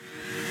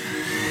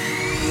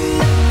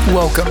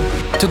Welcome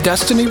to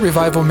Destiny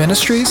Revival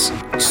Ministries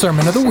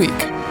Sermon of the Week.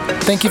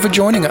 Thank you for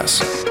joining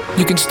us.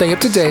 You can stay up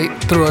to date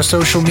through our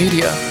social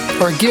media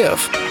or give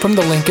from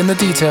the link in the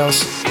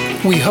details.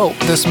 We hope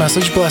this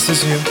message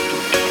blesses you.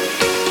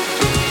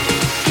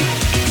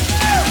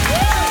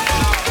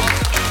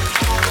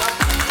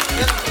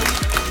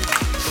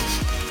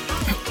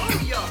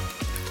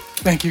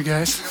 Thank you,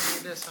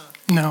 guys.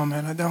 No,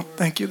 man, I don't.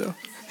 Thank you, though.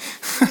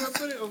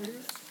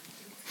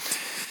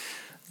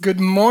 Good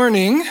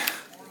morning.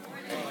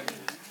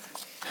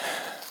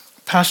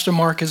 Pastor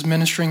Mark is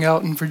ministering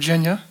out in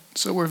Virginia,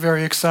 so we're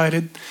very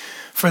excited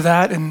for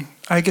that, and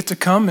I get to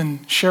come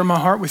and share my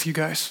heart with you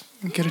guys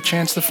and get a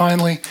chance to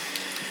finally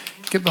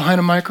get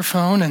behind a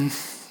microphone and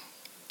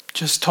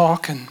just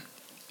talk and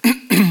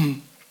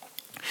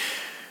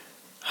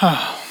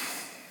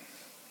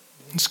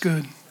it's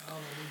good.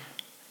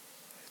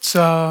 It's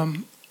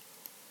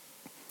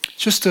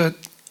just to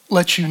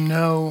let you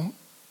know,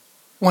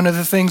 one of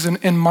the things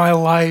in my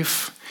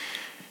life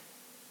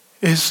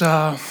is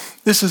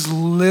this is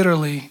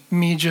literally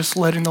me just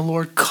letting the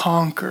Lord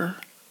conquer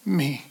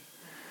me,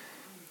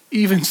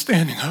 even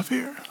standing up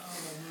here.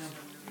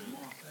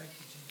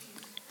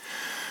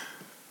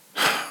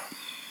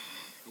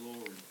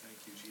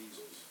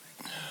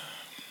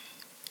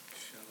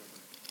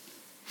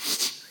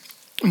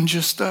 And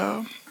just,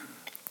 I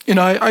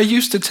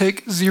used to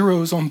take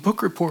zeros on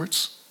book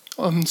reports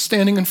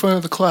standing in front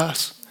of the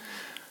class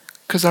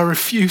because I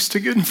refused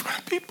to get in front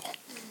of people.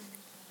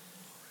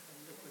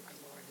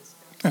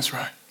 That's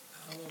right.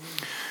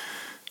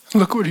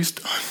 Look what he's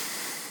done.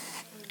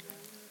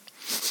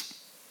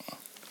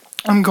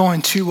 I'm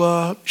going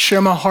to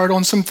share my heart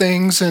on some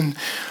things, and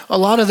a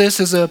lot of this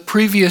is a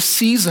previous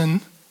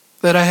season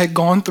that I had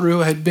gone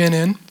through, I had been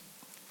in.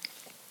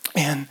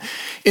 And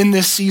in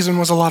this season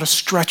was a lot of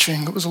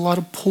stretching. It was a lot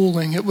of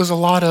pulling. It was a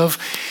lot of,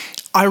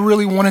 I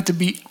really wanted to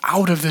be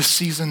out of this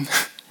season.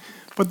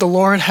 But the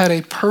Lord had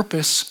a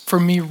purpose for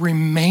me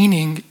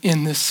remaining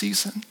in this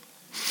season.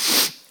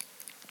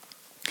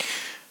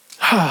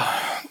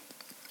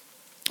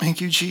 Thank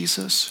you,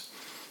 Jesus.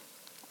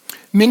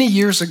 Many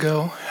years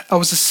ago, I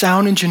was a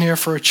sound engineer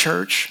for a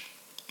church.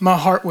 My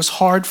heart was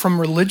hard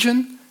from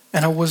religion,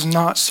 and I was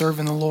not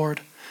serving the Lord.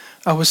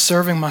 I was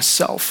serving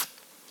myself.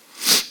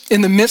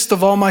 In the midst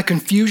of all my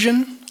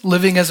confusion,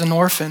 living as an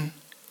orphan,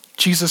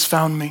 Jesus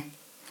found me.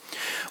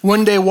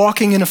 One day,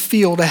 walking in a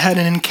field, I had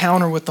an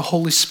encounter with the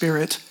Holy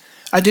Spirit.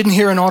 I didn't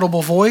hear an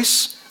audible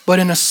voice, but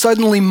in a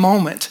suddenly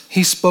moment,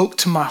 he spoke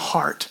to my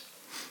heart.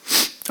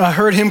 I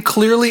heard him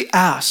clearly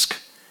ask,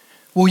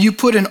 "Will you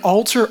put an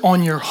altar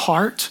on your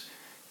heart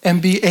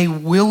and be a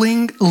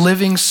willing,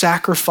 living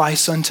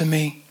sacrifice unto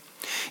me?"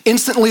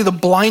 Instantly, the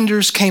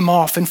blinders came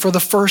off, and for the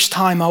first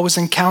time, I was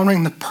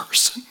encountering the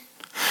person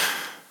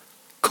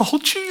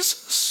called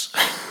Jesus.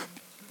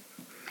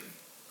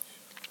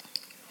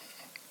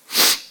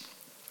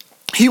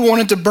 He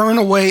wanted to burn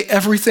away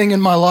everything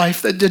in my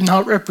life that did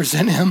not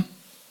represent him.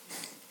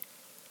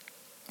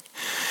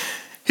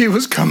 He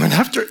was coming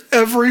after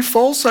every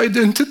false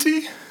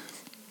identity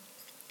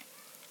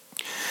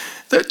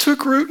that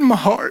took root in my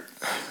heart.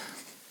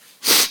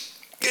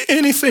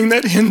 Anything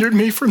that hindered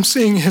me from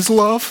seeing his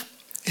love,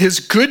 his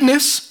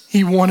goodness,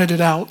 he wanted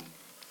it out.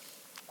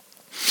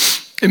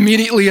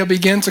 Immediately, I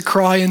began to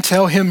cry and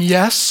tell him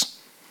yes,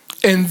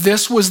 and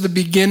this was the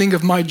beginning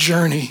of my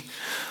journey,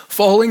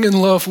 falling in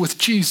love with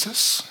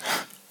Jesus,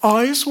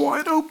 eyes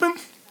wide open.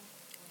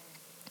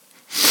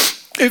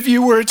 If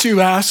you were to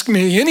ask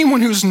me,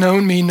 anyone who's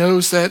known me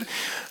knows that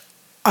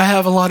I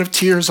have a lot of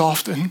tears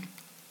often.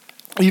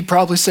 You'd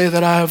probably say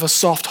that I have a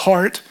soft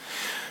heart.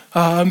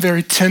 I'm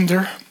very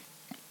tender.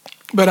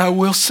 But I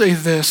will say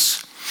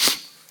this.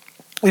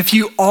 If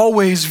you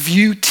always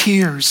view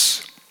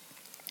tears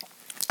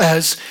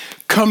as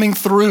coming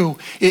through,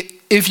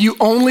 if you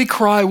only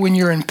cry when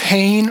you're in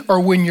pain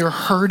or when you're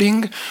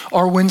hurting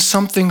or when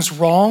something's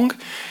wrong,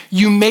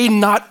 you may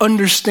not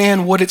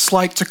understand what it's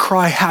like to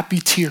cry happy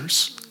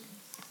tears.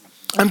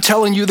 I'm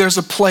telling you, there's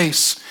a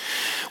place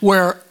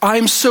where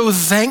I'm so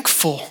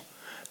thankful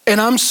and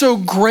I'm so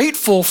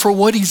grateful for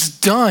what he's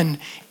done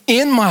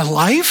in my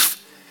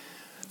life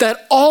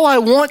that all I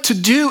want to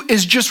do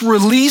is just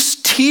release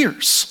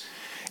tears.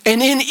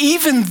 And in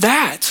even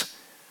that,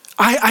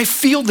 I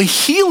feel the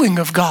healing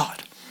of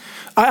God.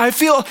 I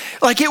feel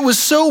like it was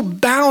so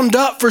bound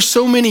up for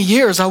so many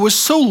years. I was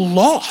so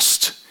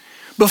lost.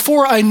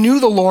 Before I knew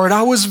the Lord,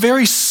 I was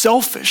very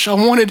selfish. I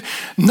wanted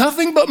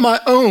nothing but my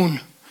own.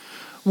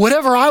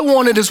 Whatever I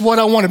wanted is what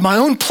I wanted. My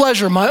own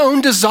pleasure, my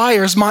own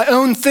desires, my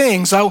own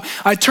things.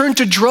 I turned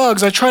to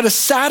drugs. I tried to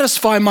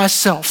satisfy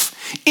myself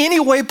any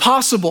way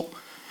possible.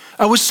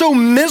 I was so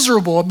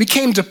miserable. I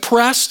became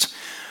depressed.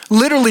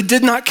 Literally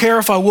did not care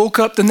if I woke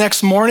up the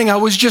next morning. I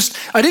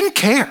didn't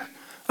care.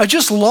 I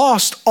just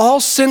lost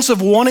all sense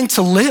of wanting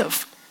to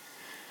live.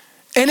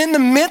 And in the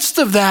midst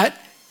of that,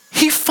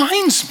 he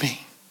finds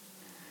me.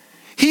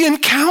 He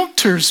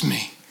encounters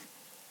me.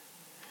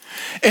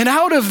 And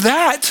out of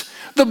that,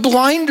 the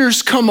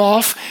blinders come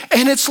off,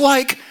 and it's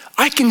like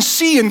I can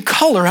see in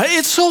color.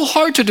 It's so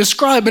hard to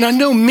describe, and I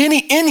know many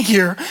in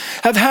here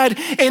have had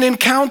an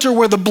encounter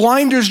where the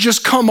blinders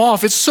just come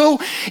off.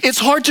 It's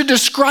hard to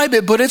describe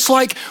it, but it's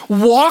like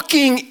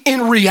walking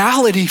in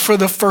reality for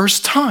the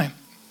first time.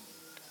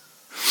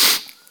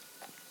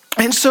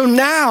 And so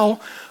now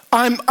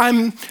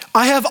I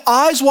have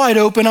eyes wide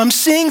open. I'm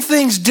seeing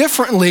things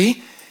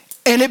differently,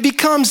 and it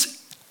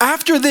becomes,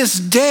 after this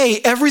day,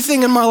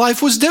 everything in my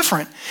life was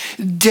different.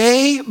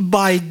 Day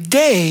by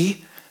day,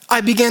 I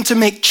began to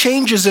make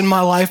changes in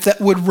my life that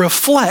would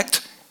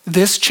reflect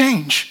this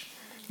change,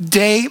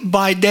 day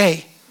by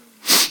day.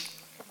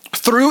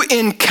 Through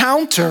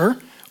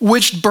encounter,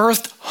 which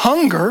birthed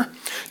hunger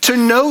to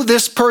know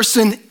this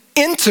person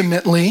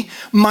intimately,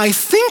 my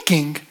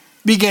thinking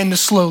began to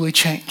slowly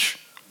change.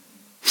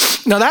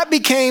 Now that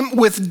became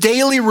with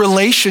daily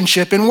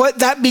relationship, and what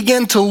that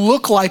began to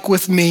look like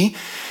with me,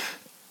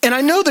 and I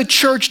know the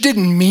church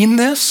didn't mean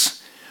this,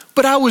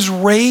 but I was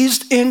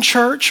raised in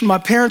church. My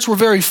parents were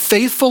very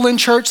faithful in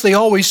church. They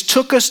always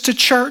took us to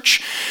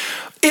church.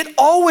 It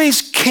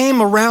always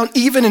came around,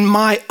 even in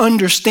my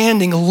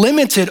understanding,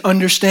 limited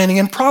understanding,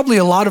 and probably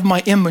a lot of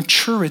my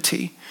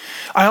immaturity.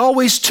 I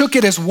always took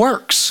it as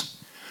works.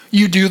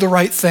 You do the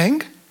right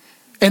thing,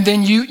 and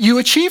then you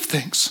achieve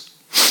things.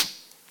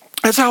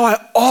 That's how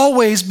I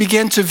always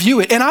began to view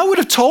it. And I would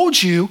have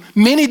told you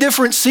many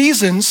different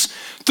seasons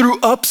through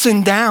ups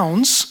and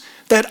downs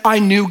that I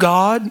knew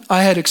God,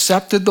 I had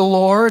accepted the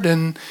Lord,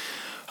 and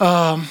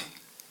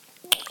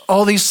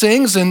all these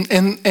things,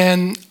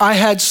 and I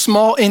had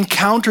small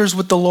encounters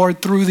with the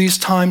Lord through these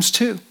times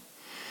too.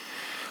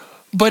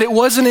 But it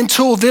wasn't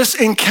until this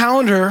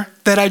encounter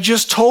that I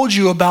just told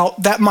you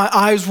about that my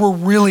eyes were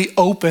really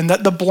open,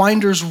 that the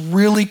blinders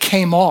really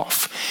came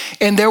off,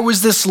 and there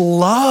was this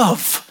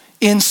love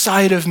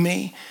inside of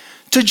me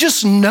to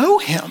just know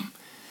him.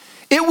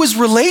 It was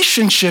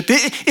relationship.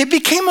 It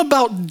became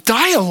about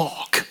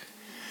dialogue.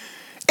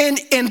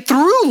 And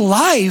through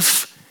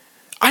life,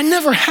 I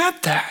never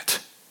had that.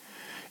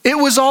 It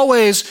was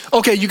always,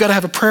 okay, you got to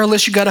have a prayer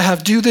list. You got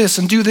to do this.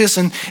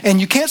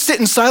 And you can't sit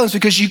in silence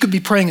because you could be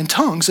praying in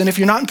tongues. And if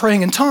you're not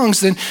praying in tongues,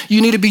 then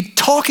you need to be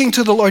talking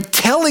to the Lord,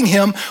 telling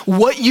him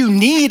what you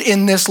need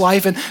in this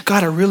life. And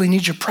God, I really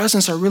need your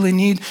presence. I really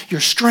need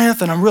your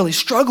strength. And I'm really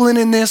struggling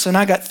in this. And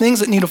I got things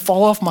that need to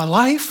fall off my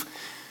life.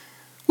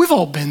 We've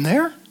all been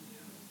there.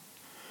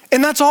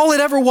 And that's all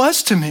it ever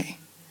was to me.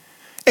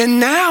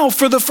 And now,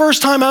 for the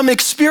first time, I'm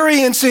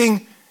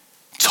experiencing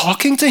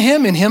talking to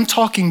him and him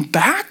talking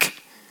back.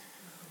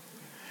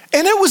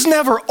 And it was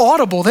never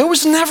audible. There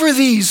was never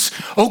these,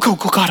 oh,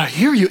 God, I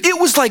hear you. It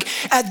was like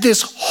at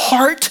this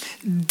heart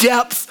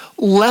depth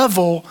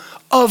level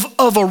of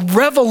a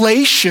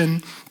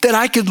revelation that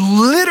I could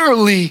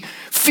literally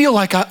feel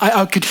like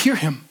I could hear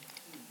him.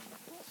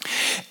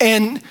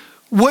 And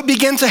what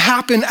began to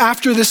happen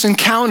after this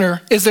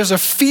encounter is there's a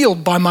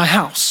field by my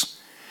house.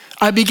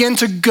 I began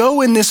to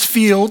go in this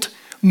field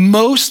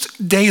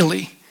most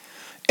daily,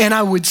 and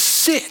I would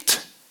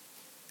sit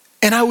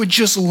and I would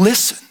just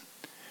listen.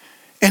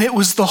 And it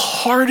was the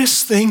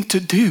hardest thing to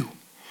do,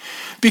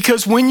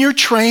 because when you're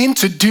trained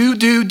to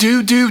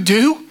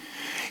do,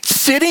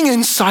 sitting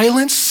in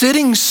silence,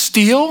 sitting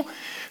still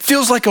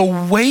feels like a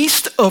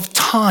waste of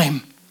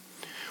time.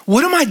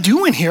 What am I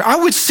doing here? I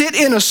would sit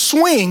in a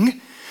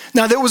swing.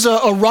 Now there was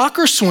a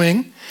rocker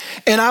swing,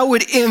 and I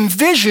would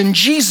envision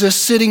Jesus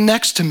sitting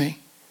next to me.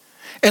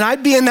 And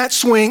I'd be in that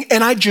swing,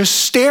 and I'd just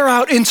stare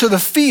out into the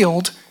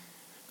field,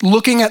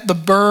 looking at the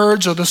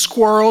birds or the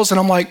squirrels, and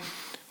I'm like,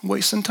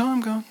 wasting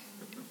time, God.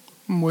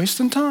 I'm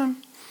wasting time.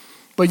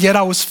 But yet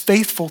I was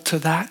faithful to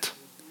that.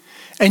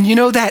 And you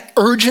know that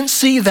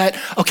urgency that,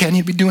 okay, I need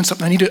to be doing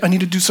something. I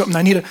need to do something.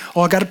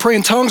 I got to pray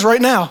in tongues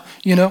right now.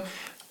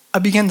 I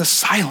began to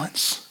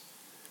silence.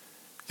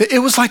 It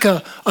was like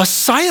a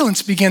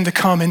silence began to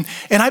come, and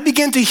I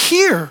began to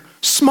hear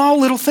small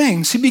little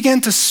things. He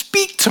began to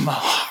speak to my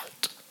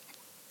heart.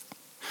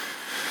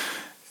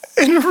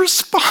 And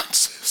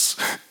responses.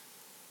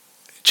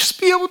 Just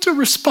be able to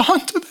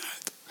respond to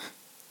that.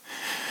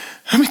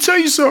 Let me tell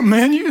you something,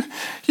 man.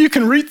 You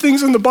can read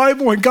things in the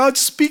Bible and God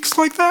speaks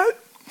like that.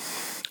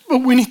 But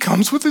when he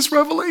comes with his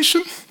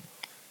revelation,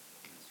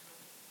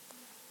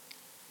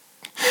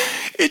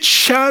 it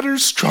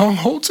shatters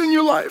strongholds in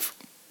your life.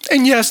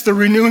 And yes, the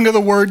renewing of the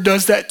word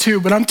does that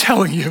too. But I'm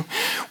telling you,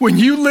 when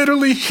you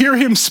literally hear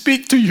him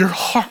speak to your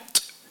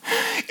heart,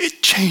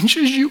 it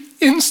changes you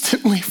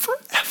instantly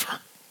forever.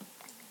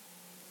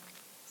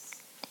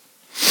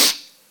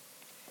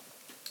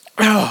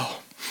 Oh,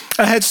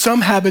 I had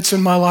some habits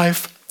in my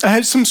life. I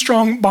had some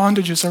strong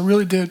bondages, I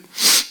really did.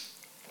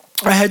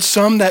 I had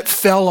some that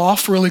fell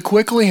off really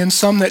quickly and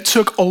some that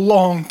took a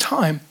long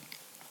time.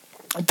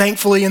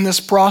 Thankfully, in this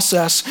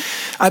process,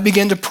 I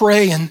began to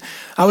pray, and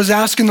I was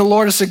asking the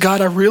Lord, I said,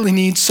 God, I really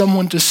need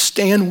someone to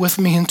stand with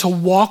me and to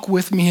walk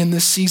with me in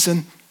this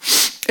season.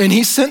 And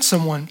he sent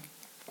someone.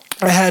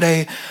 I had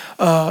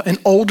an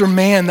older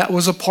man that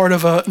was a part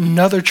of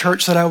another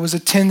church that I was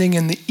attending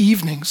in the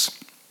evenings.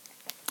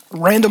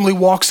 Randomly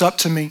walks up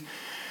to me.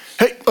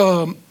 Hey,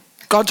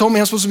 God told me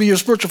I'm supposed to be your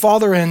spiritual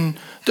father and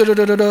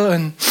da-da-da-da-da.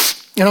 And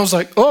I was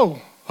like,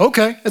 oh,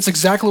 okay. That's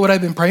exactly what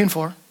I've been praying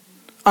for.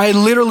 I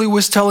literally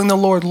was telling the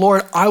Lord,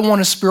 Lord, I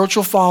want a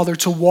spiritual father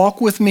to walk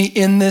with me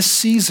in this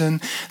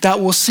season that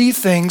will see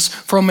things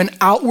from an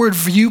outward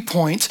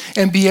viewpoint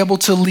and be able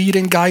to lead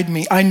and guide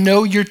me. I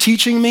know you're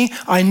teaching me.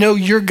 I know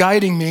you're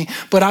guiding me,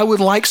 but I would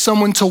like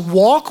someone to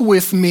walk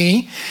with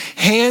me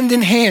hand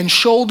in hand,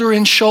 shoulder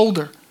in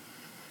shoulder.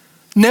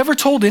 Never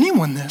told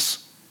anyone this.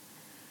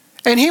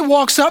 And he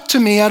walks up to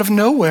me out of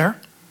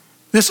nowhere,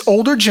 this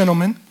older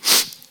gentleman.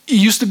 He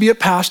used to be a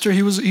pastor.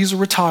 He's a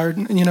retired,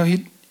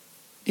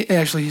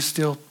 he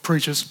still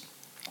preaches.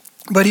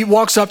 But he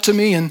walks up to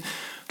me and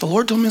the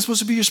Lord told me I'm supposed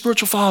to be your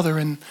spiritual father.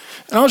 And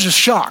I was just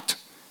shocked.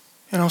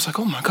 And I was like,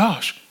 oh my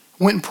gosh.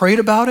 Went and prayed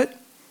about it.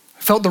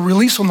 Felt the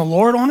release from the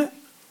Lord on it.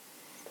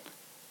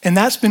 And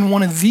that's been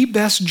one of the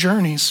best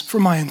journeys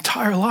for my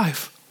entire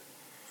life.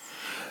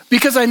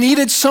 Because I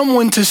needed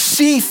someone to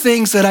see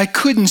things that I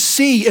couldn't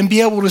see and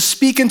be able to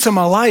speak into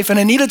my life. And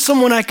I needed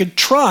someone I could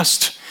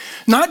trust.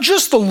 Not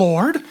just the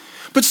Lord,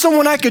 but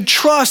someone I could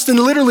trust and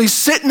literally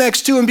sit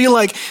next to and be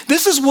like,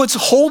 this is what's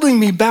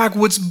holding me back,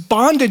 what's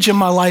bondage in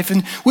my life.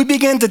 And we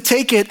began to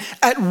take it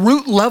at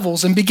root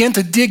levels and began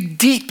to dig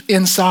deep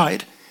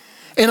inside.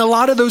 And a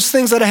lot of those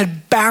things that I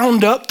had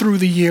bound up through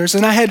the years,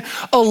 and I had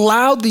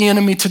allowed the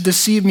enemy to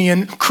deceive me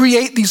and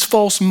create these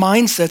false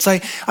mindsets,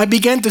 I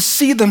began to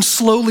see them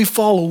slowly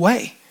fall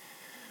away.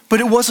 But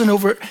it wasn't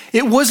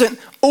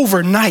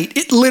overnight.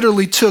 It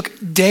literally took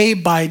day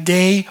by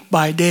day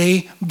by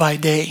day by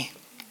day.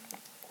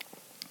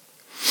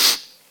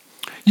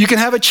 You can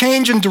have a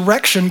change in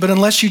direction, but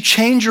unless you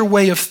change your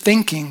way of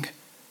thinking,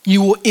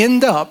 you will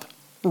end up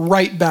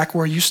right back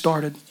where you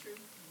started.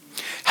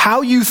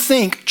 How you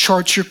think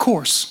charts your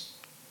course.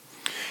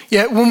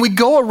 Yet when we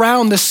go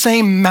around the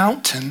same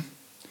mountain,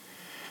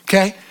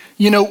 okay,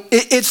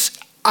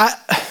 I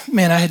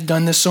had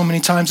done this so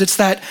many times. It's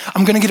that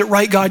I'm going to get it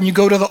right, God, and you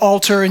go to the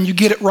altar and you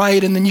get it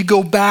right, and then you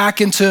go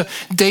back into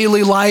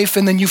daily life,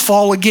 and then you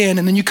fall again,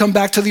 and then you come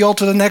back to the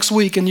altar the next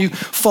week and you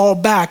fall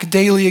back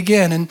daily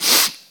again. And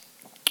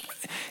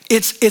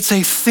it's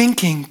a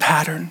thinking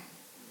pattern.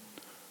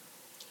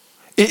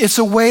 It's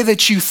a way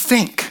that you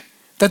think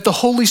that the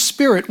Holy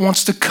Spirit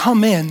wants to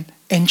come in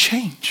and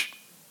change.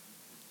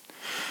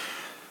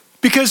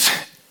 Because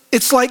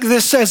it's like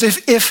this says,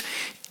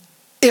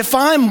 if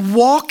I'm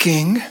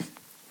walking,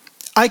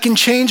 I can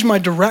change my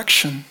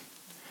direction.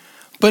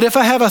 But if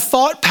I have a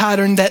thought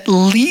pattern that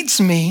leads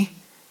me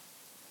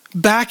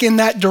back in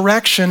that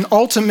direction,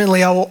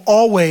 ultimately I will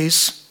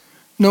always,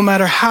 no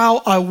matter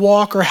how I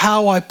walk or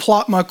how I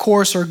plot my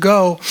course or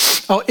go,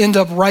 I'll end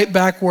up right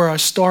back where I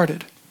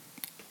started.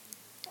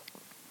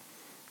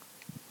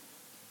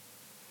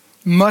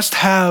 Must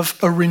have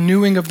a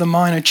renewing of the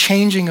mind, a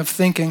changing of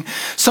thinking.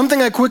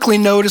 Something I quickly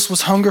noticed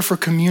was hunger for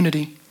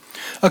community.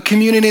 A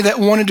community that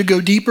wanted to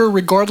go deeper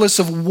regardless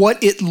of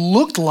what it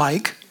looked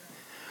like.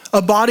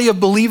 A body of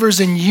believers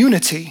in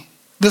unity.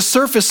 The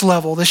surface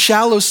level, the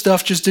shallow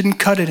stuff just didn't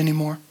cut it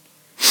anymore.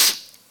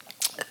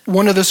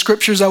 One of the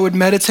scriptures I would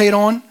meditate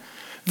on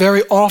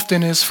very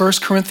often is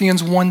 1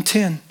 Corinthians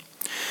 1:10.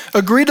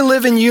 Agree to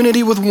live in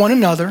unity with one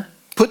another.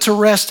 Put to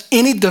rest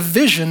any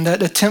division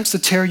that attempts to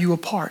tear you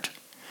apart.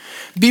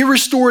 Be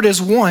restored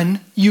as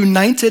one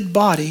united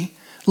body,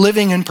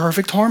 living in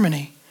perfect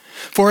harmony.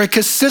 For a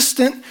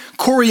consistent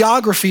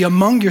choreography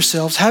among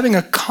yourselves, having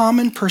a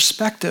common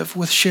perspective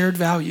with shared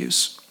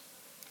values.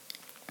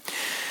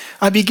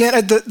 I began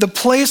at the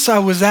place I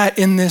was at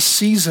in this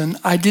season.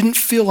 I didn't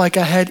feel like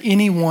I had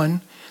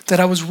anyone that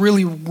I was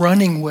really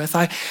running with.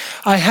 I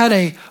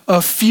had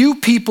a few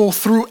people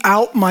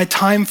throughout my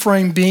time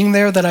frame being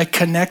there that I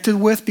connected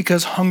with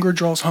because hunger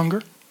draws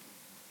hunger.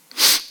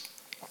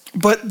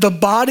 But the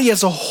body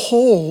as a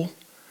whole,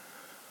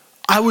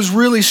 I was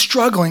really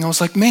struggling. I was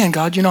like, man,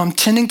 God, I'm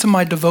tending to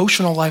my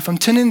devotional life. I'm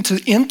tending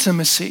to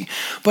intimacy,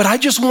 but I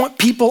just want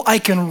people I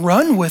can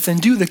run with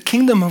and do the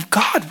kingdom of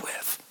God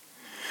with.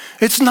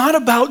 It's not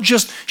about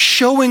just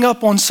showing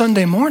up on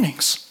Sunday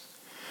mornings.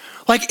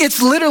 Like,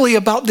 it's literally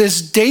about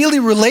this daily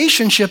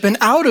relationship, and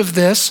out of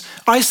this,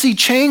 I see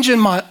change in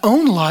my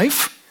own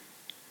life.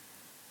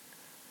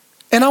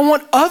 And I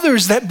want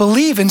others that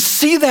believe and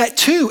see that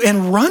too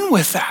and run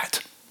with that.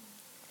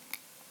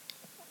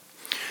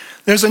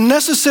 There's a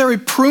necessary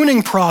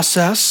pruning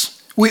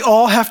process we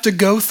all have to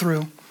go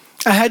through.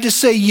 I had to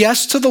say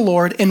yes to the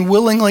Lord and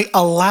willingly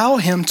allow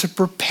him to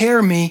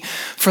prepare me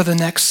for the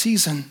next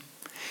season.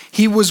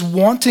 He was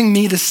wanting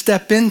me to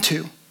step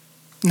into.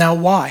 Now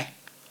why?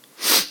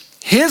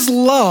 His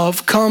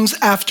love comes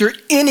after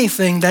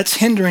anything that's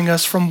hindering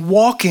us from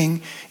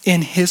walking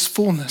in his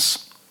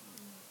fullness.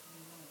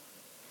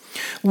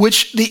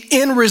 Which the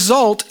end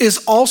result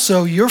is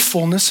also your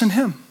fullness in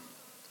him.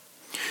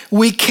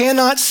 We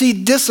cannot see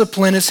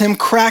discipline as him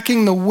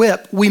cracking the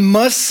whip. We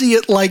must see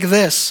it like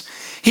this.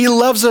 He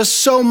loves us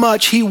so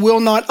much, he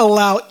will not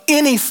allow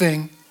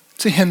anything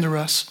to hinder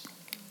us.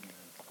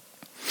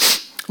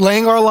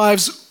 Laying our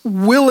lives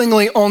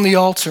willingly on the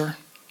altar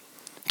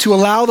to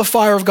allow the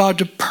fire of God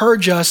to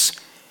purge us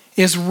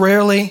is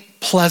rarely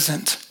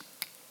pleasant.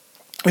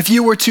 If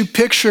you were to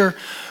picture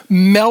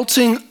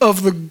melting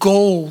of the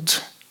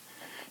gold,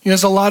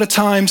 there's a lot of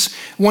times,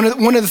 one of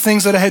the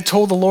things that I had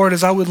told the Lord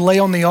is I would lay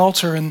on the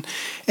altar and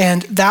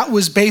that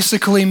was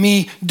basically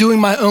me doing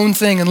my own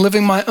thing and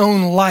living my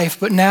own life.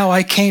 But now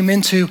I came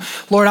into,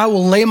 Lord, I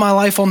will lay my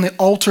life on the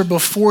altar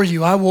before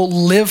you. I will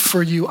live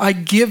for you. I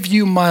give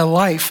you my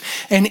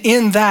life. And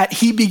in that,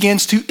 he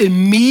begins to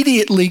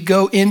immediately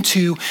go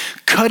into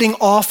cutting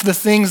off the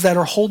things that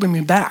are holding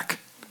me back.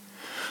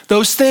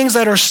 Those things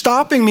that are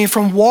stopping me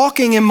from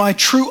walking in my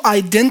true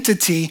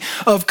identity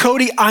of,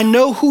 Cody, I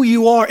know who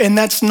you are and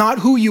that's not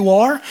who you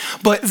are,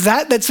 but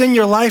that's in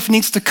your life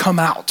needs to come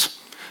out.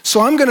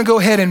 So I'm going to go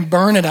ahead and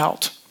burn it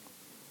out.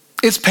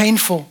 It's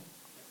painful.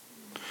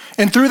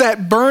 And through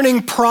that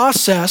burning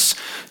process,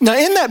 now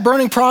in that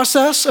burning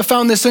process, I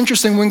found this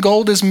interesting. When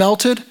gold is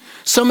melted,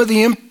 some of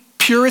the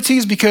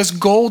impurities, because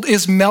gold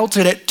is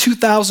melted at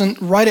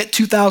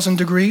 2,000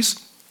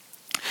 degrees,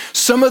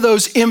 some of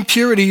those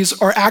impurities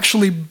are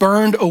actually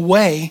burned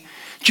away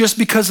just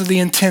because of the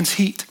intense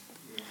heat.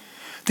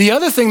 The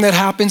other thing that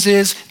happens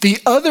is the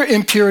other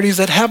impurities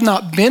that have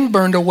not been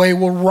burned away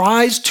will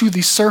rise to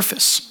the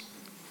surface.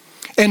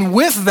 And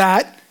with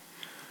that,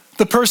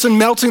 the person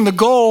melting the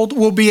gold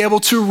will be able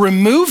to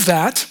remove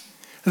that,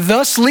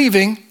 thus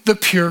leaving the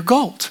pure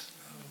gold.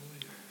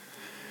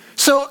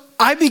 So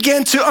I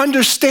began to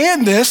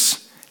understand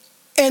this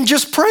and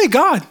just pray,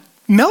 God,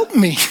 melt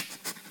me.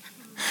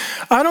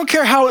 I don't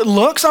care how it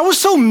looks. I was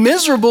so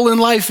miserable in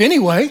life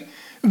anyway,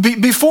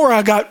 before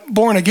I got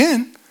born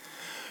again.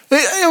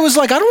 It was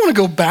like, I don't want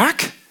to go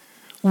back.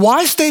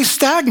 Why stay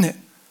stagnant?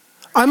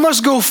 I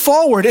must go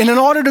forward. And in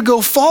order to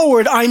go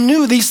forward, I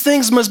knew these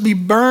things must be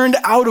burned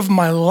out of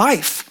my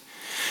life.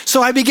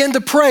 So I began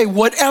to pray,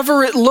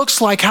 whatever it looks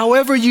like,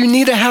 however you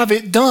need to have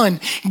it done,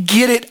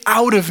 get it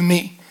out of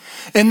me.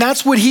 And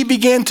that's what he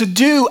began to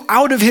do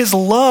out of his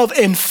love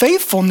and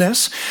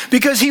faithfulness,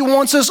 because he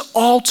wants us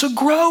all to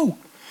grow.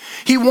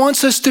 He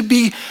wants us to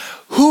be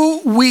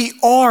who we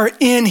are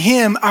in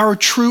him, our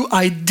true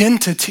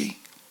identity.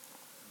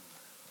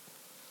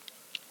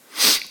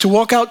 To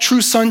walk out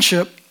true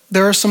sonship,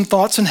 there are some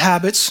thoughts and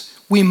habits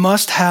we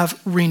must have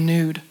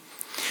renewed.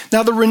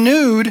 Now, the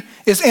renewed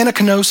is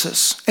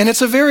anakinosis, and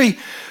it's a very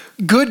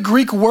good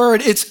Greek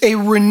word. It's a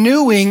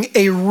renewing,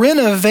 a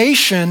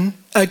renovation,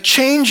 a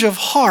change of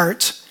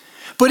heart,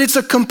 but it's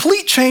a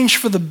complete change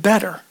for the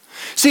better.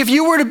 See, if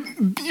you were to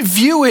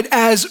view it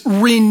as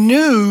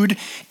renewed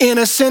in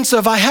a sense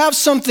of I have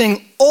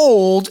something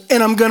old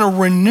and I'm going to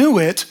renew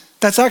it,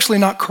 that's actually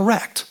not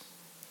correct.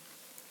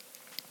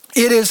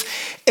 It is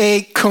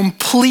a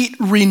complete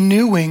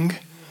renewing.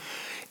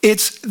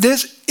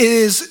 This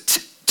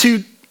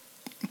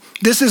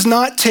is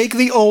not take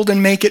the old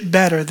and make it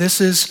better.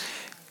 This is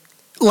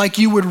like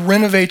you would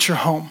renovate your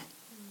home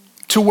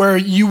to where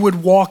you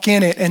would walk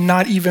in it and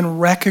not even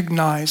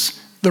recognize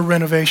the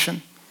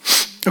renovation.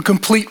 A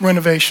complete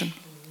renovation.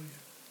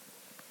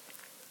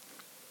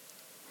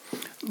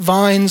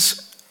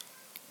 Vine's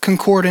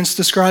concordance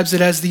describes it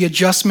as the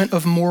adjustment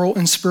of moral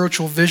and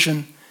spiritual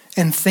vision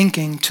and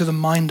thinking to the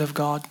mind of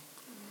God.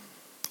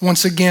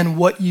 Once again,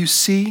 what you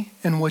see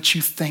and what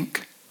you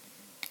think.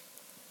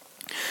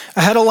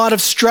 I had a lot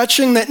of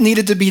stretching that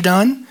needed to be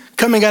done.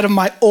 Coming out of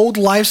my old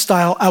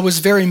lifestyle, I was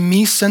very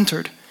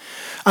me-centered.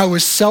 I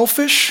was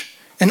selfish,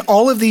 and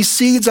all of these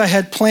seeds I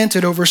had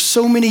planted over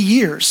so many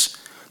years,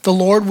 the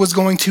Lord was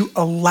going to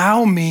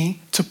allow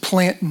me to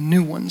plant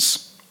new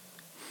ones.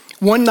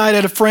 One night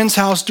at a friend's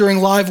house during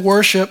live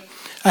worship,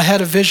 I had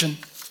a vision.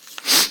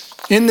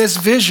 In this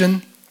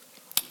vision,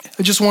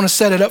 I just want to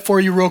set it up for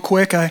you real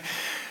quick.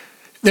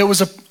 There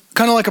was a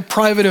kind of like a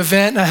private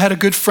event, and I had a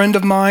good friend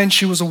of mine.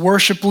 She was a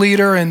worship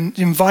leader and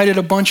invited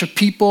a bunch of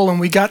people, and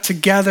we got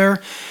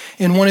together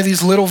in one of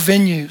these little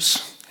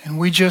venues, and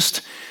we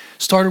just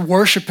started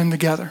worshiping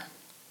together.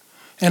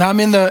 And I'm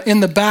in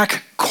the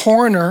back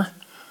corner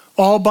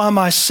all by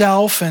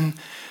myself, and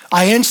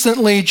I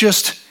instantly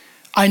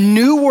I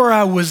knew where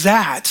I was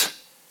at,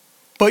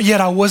 but yet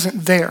I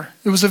wasn't there.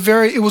 It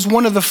was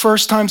one of the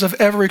first times I've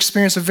ever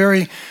experienced a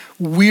very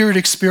weird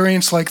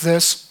experience like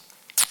this.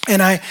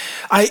 And I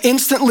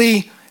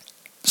instantly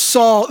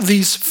saw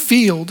this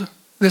field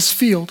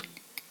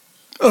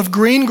of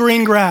green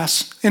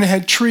grass, and it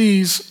had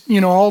trees,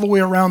 all the way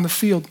around the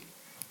field.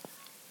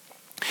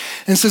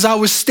 And it says, I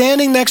was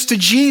standing next to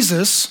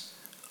Jesus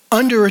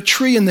under a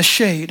tree in the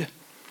shade.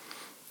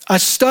 I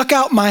stuck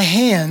out my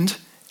hand,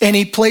 and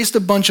he placed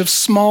a bunch of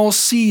small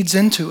seeds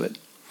into it.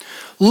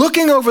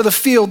 Looking over the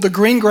field, the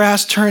green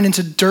grass turned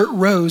into dirt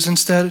rows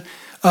instead,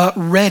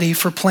 ready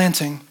for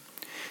planting.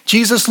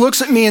 Jesus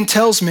looks at me and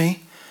tells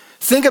me,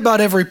 think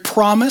about every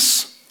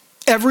promise,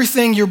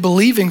 everything you're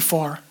believing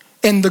for,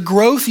 and the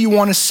growth you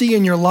want to see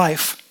in your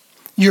life,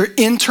 your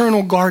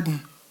internal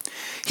garden.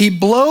 He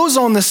blows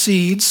on the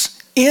seeds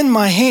in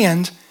my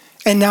hand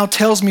and now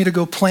tells me to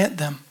go plant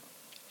them.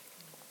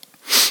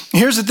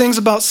 Here's the things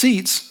about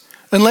seeds.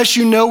 Unless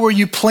you know where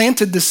you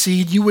planted the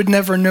seed, you would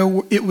never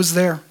know it was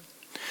there.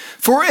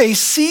 For a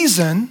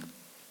season,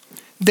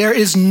 there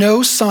is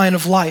no sign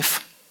of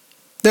life.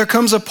 There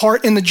comes a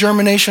part in the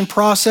germination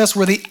process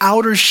where the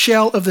outer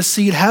shell of the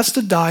seed has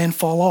to die and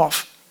fall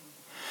off.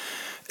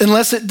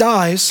 Unless it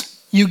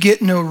dies, you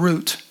get no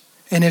root.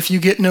 And if you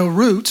get no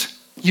root,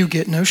 you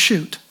get no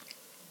shoot.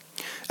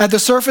 At the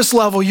surface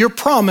level, your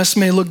promise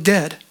may look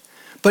dead,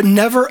 but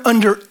never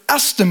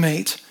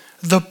underestimate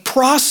the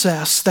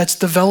process that's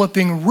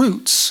developing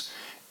roots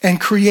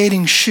and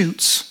creating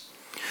shoots.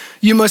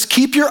 You must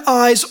keep your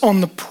eyes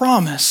on the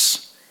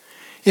promise.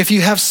 If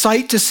you have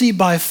sight to see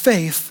by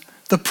faith,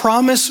 the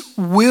promise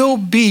will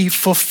be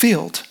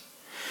fulfilled.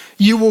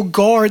 You will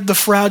guard the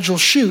fragile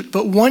shoot,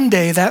 but one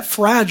day that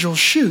fragile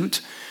shoot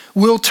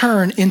will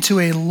turn into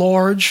a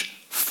large,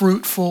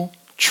 fruitful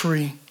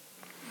tree.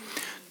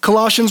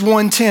 Colossians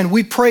 1:10,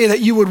 we pray that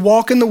you would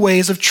walk in the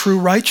ways of true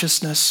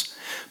righteousness.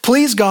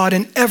 Please God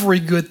in every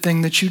good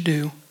thing that you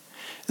do.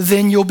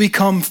 Then you'll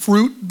become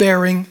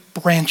fruit-bearing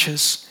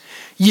branches,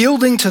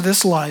 yielding to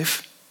this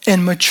life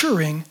and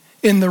maturing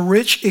in the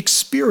rich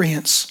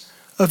experience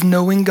of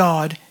knowing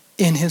God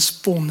in his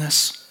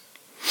fullness.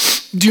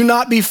 Do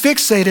not be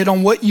fixated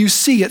on what you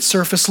see at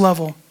surface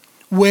level.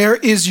 Where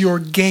is your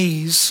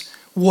gaze?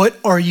 What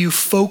are you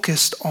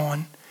focused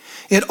on?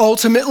 It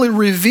ultimately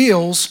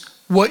reveals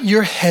what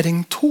you're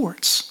heading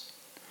towards.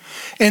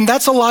 And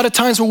that's a lot of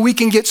times where we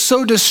can get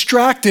so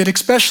distracted,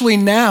 especially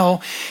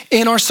now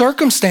in our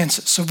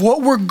circumstances of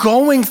what we're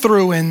going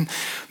through. And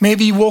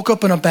maybe you woke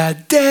up on a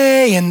bad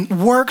day and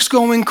work's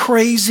going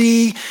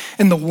crazy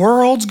and the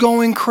world's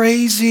going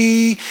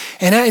crazy.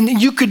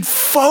 And you could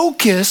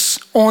focus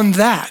on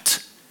that.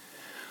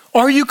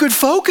 Or you could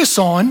focus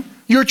on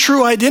your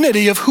true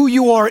identity of who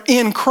you are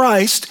in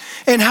Christ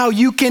and how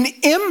you can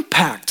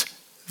impact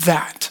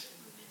that.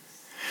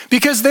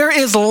 Because there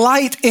is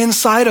light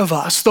inside of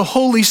us, the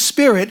Holy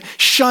Spirit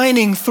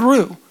shining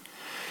through.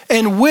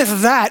 And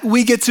with that,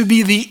 we get to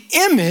be the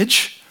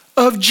image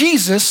of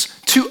Jesus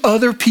to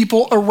other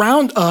people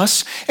around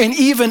us and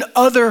even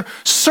other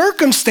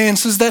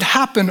circumstances that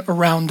happen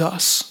around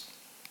us.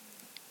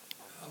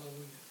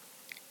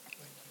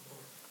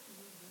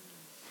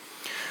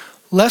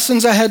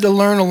 Lessons I had to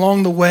learn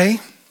along the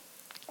way.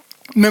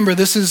 Remember,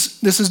 this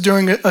is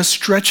during a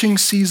stretching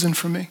season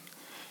for me.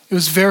 It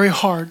was very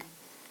hard.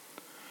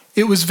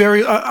 It was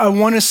I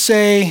want to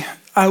say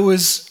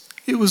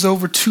it was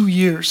over 2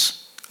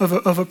 years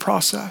of a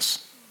process.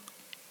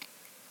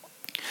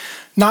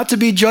 Not to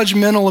be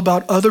judgmental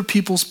about other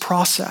people's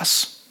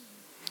process.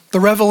 The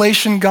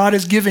revelation God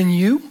has given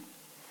you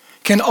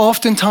can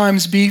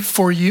oftentimes be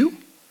for you.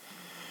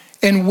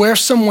 And where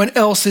someone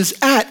else is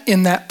at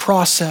in that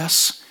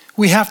process,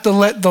 we have to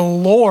let the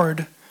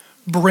Lord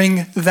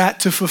bring that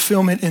to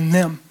fulfillment in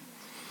them.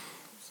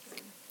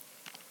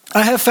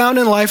 I have found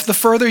in life, the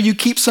further you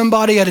keep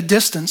somebody at a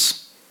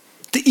distance,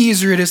 the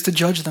easier it is to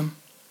judge them.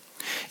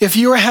 If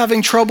you are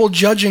having trouble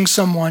judging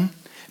someone,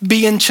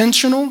 be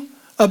intentional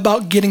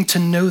about getting to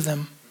know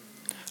them.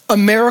 A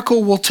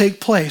miracle will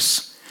take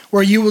place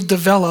where you will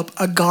develop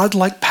a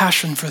God-like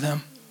passion for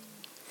them.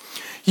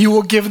 You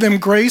will give them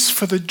grace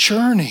for the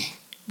journey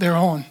they're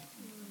on.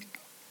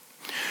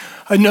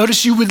 I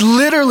noticed you would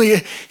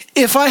literally,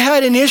 if I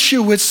had an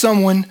issue with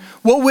someone,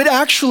 what would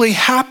actually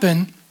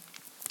happen,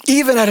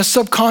 even at a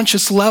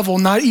subconscious level,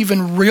 not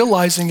even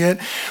realizing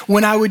it,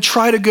 when I would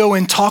try to go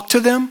and talk to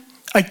them,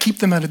 I'd keep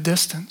them at a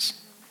distance.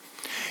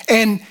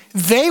 And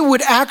they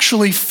would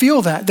actually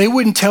feel that. They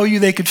wouldn't tell you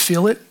they could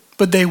feel it,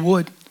 but they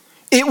would.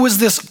 It was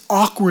this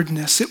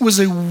awkwardness. It was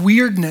a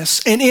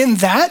weirdness. And in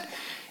that,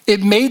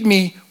 it made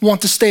me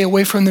want to stay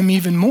away from them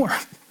even more.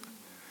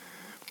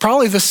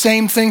 Probably the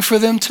same thing for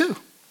them too.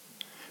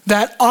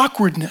 That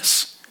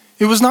awkwardness.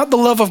 It was not the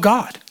love of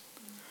God.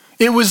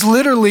 It was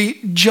literally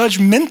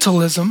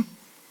judgmentalism,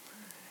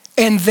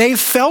 and they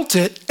felt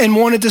it and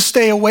wanted to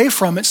stay away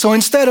from it. So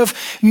instead of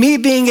me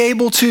being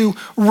able to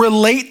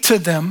relate to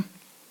them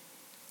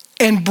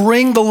and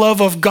bring the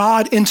love of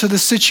God into the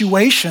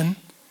situation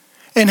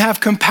and have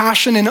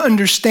compassion and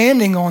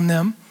understanding on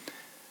them,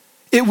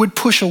 it would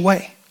push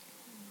away.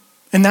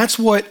 And that's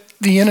what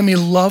the enemy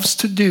loves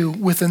to do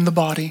within the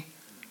body.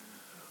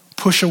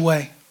 Push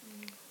away.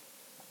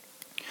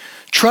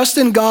 Trust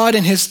in God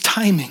and his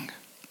timing.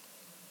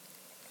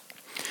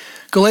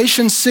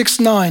 Galatians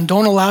 6:9,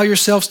 don't allow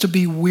yourselves to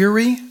be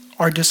weary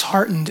or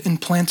disheartened in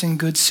planting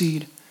good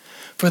seed.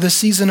 For the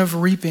season of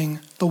reaping,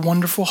 the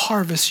wonderful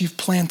harvest you've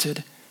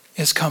planted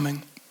is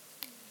coming.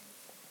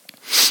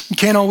 You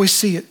can't always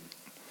see it.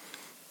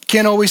 You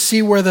can't always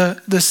see where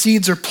the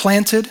seeds are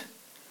planted,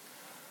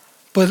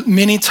 but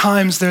many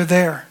times they're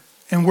there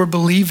and we're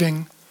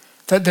believing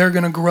that they're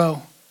going to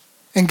grow.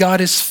 And God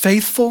is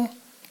faithful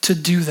to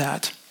do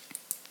that.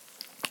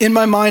 In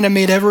my mind, I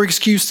made every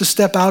excuse to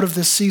step out of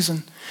this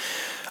season.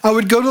 I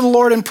would go to the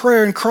Lord in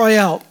prayer and cry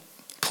out,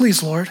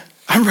 please, Lord,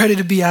 I'm ready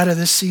to be out of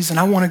this season.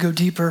 I want to go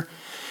deeper.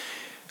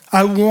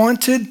 I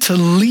wanted to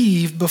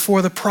leave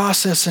before the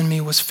process in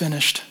me was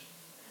finished.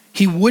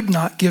 He would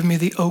not give me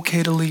the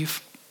okay to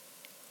leave.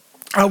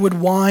 I would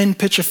whine,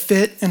 pitch a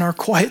fit in our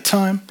quiet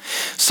time,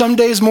 some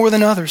days more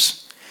than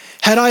others.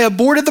 Had I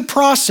aborted the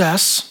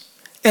process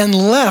and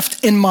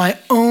left in my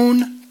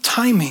own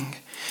timing.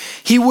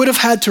 He would have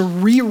had to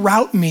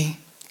reroute me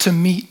to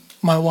meet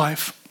my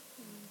wife.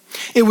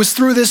 It was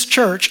through this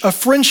church, a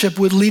friendship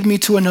would lead me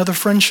to another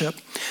friendship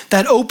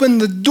that opened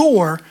the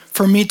door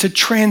for me to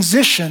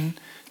transition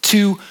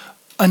to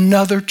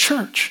another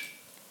church.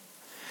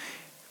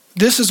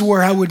 This is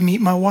where I would meet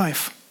my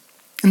wife.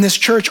 And this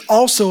church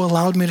also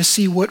allowed me to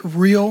see what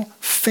real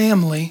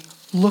family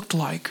looked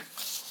like.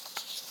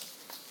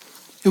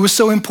 It was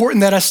so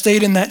important that I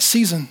stayed in that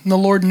season, and the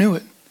Lord knew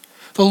it.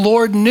 The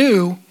Lord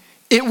knew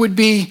it would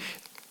be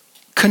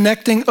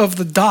connecting of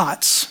the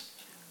dots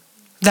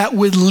that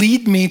would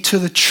lead me to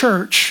the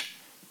church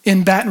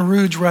in Baton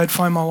Rouge where I'd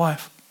find my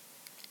wife.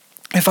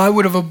 If I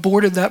would have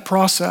aborted that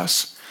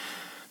process,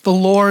 the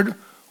Lord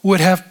would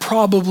have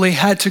probably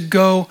had to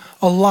go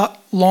a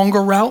lot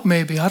longer route,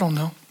 maybe, I don't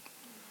know.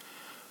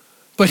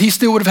 But he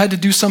still would have had to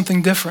do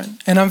something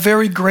different. And I'm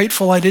very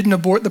grateful I didn't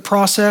abort the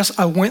process.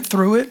 I went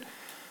through it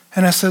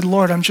and I said,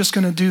 Lord, I'm just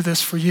going to do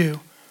this for you.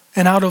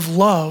 And out of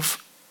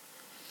love,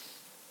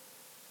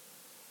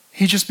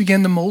 he just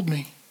began to mold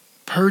me,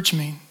 purge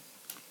me.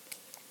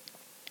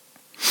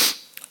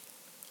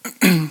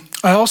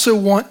 I also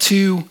want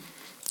to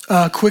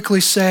quickly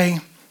say,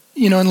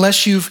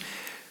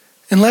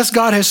 unless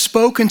God has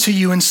spoken to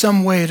you in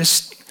some way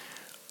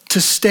to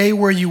stay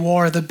where you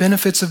are, the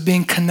benefits of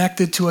being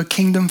connected to a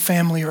kingdom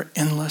family are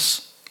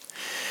endless.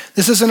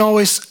 This isn't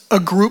always a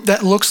group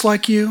that looks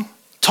like you,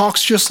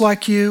 talks just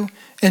like you,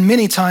 and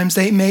many times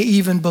they may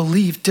even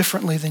believe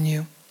differently than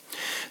you.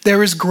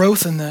 There is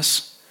growth in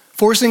this,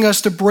 forcing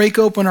us to break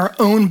open our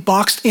own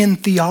boxed-in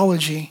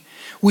theology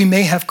we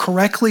may have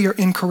correctly or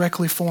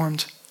incorrectly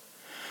formed.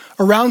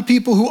 Around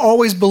people who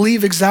always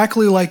believe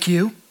exactly like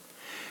you,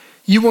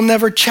 you will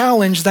never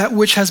challenge that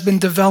which has been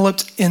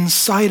developed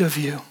inside of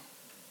you.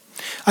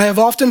 I have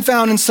often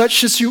found in such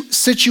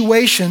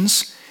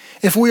situations,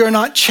 if we are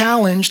not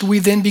challenged, we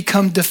then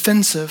become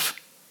defensive.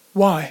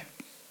 Why?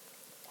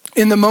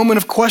 In the moment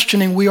of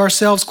questioning, we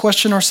ourselves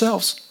question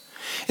ourselves,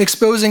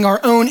 exposing our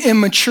own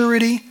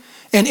immaturity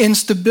and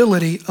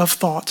instability of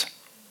thought.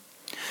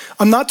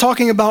 I'm not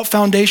talking about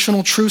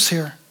foundational truths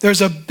here.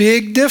 There's a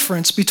big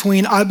difference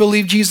between I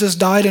believe Jesus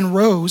died and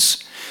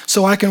rose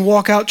so I can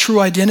walk out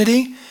true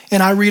identity,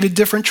 and I read a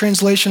different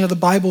translation of the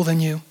Bible than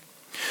you.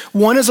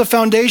 One is a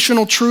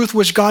foundational truth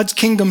which God's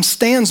kingdom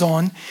stands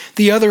on.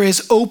 The other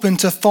is open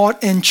to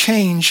thought and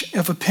change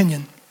of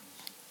opinion.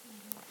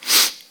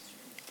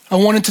 I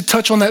wanted to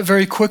touch on that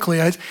very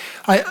quickly.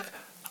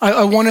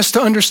 I want us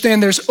to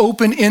understand there's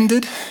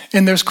open-ended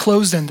and there's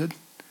closed-ended.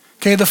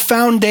 Okay, the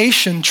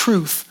foundation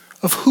truth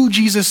of who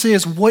Jesus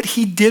is, what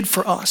he did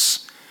for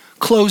us,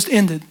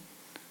 closed-ended.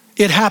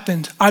 It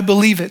happened. I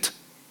believe it.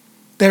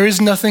 There is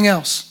nothing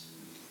else.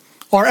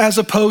 Or as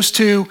opposed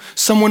to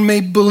someone may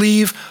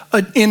believe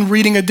in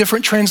reading a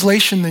different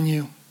translation than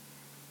you.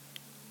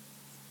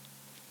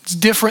 It's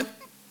different.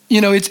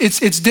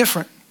 It's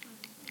different.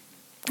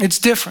 It's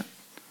different.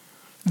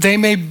 They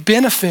may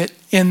benefit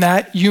in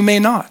that, you may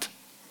not.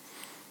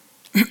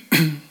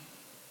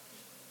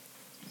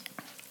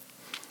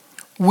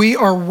 We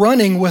are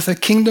running with a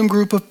kingdom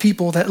group of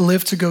people that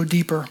live to go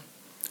deeper.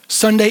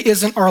 Sunday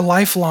isn't our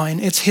lifeline.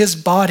 It's his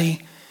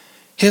body,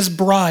 his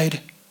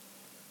bride,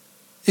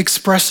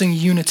 expressing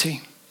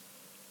unity.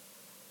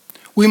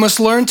 We must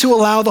learn to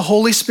allow the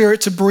Holy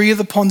Spirit to breathe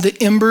upon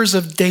the embers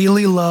of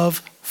daily love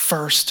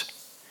first.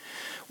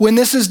 When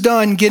this is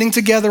done, getting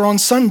together on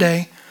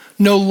Sunday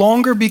no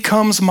longer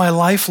becomes my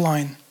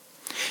lifeline.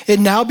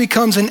 It now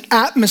becomes an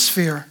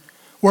atmosphere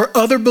where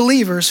other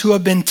believers who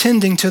have been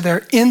tending to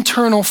their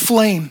internal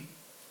flame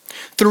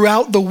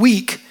throughout the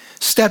week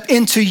step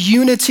into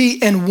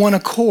unity and one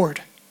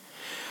accord.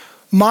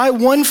 My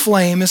one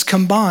flame is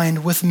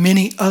combined with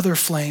many other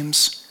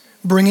flames,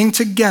 bringing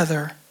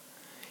together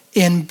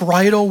in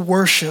bridal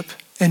worship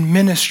and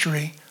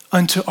ministry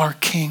unto our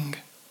King.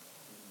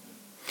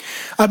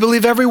 I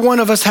believe every one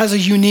of us has a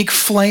unique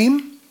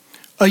flame,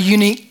 a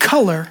unique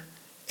color,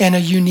 and a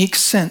unique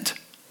scent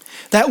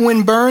that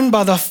when burned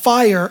by the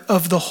fire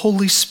of the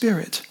Holy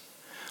Spirit,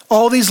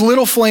 all these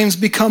little flames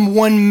become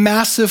one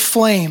massive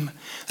flame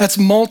that's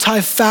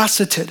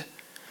multifaceted.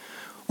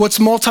 What's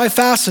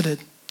multifaceted?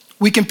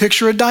 We can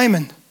picture a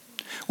diamond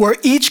where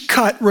each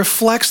cut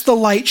reflects the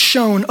light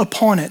shone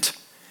upon it.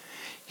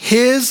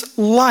 His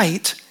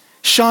light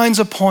shines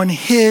upon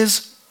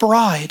his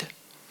bride,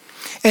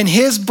 and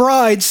his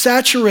bride,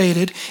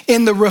 saturated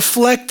in the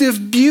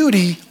reflective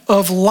beauty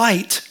of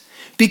light,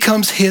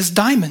 becomes his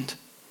diamond.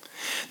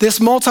 This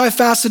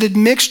multifaceted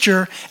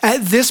mixture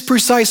at this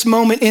precise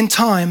moment in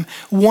time,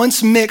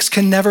 once mixed,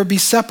 can never be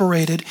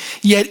separated,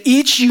 yet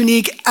each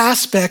unique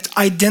aspect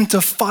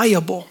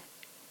identifiable.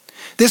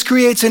 This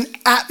creates an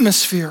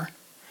atmosphere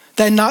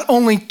that not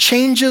only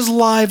changes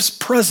lives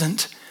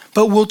present,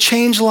 but will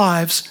change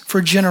lives for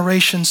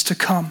generations to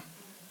come.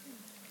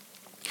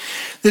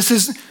 This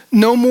is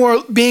no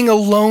more being a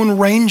lone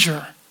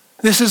ranger.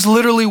 This is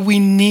literally, we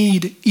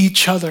need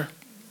each other.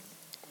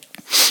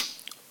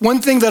 One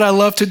thing that I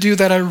love to do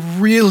that I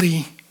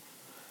really,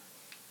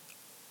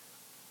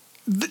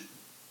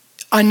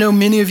 I know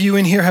many of you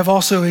in here have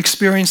also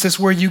experienced this,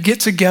 where you get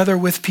together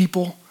with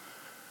people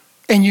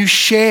and you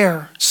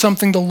share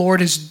something the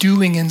Lord is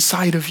doing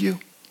inside of you.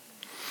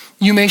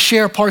 You may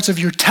share parts of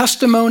your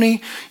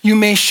testimony. You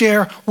may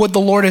share what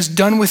the Lord has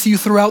done with you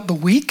throughout the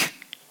week.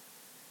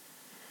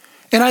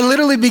 And I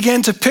literally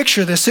began to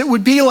picture this. It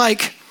would be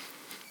like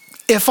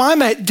if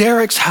I'm at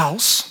Derek's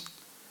house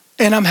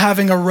and I'm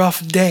having a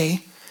rough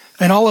day,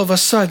 and all of a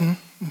sudden,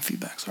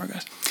 feedback, sorry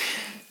guys.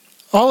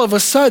 All of a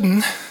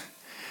sudden,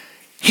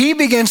 he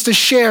begins to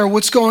share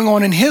what's going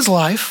on in his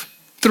life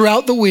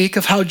throughout the week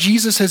of how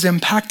Jesus has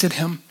impacted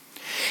him.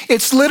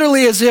 It's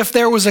literally as if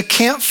there was a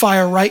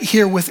campfire right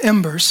here with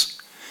embers,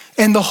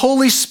 and the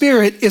Holy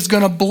Spirit is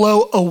going to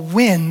blow a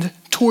wind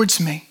towards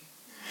me.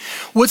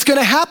 What's going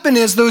to happen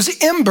is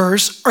those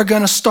embers are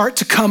going to start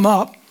to come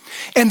up,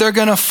 and they're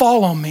going to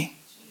fall on me.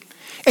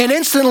 And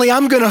instantly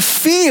I'm going to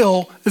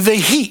feel the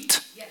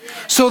heat.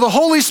 So the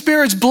Holy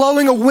Spirit's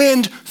blowing a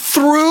wind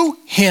through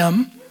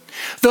him.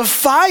 The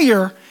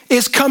fire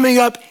is coming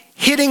up,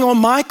 hitting on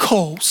my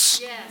coals.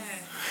 Yes.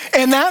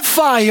 And that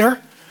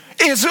fire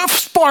is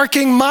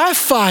sparking my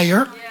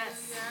fire.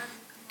 Yes.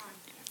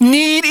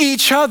 Need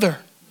each other.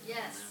 Yes.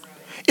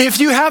 If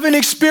you haven't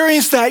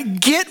experienced that,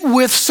 get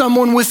with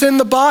someone within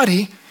the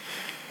body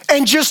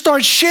and just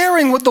start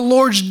sharing what the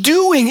Lord's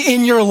doing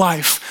in your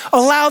life.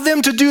 Allow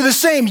them to do the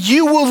same.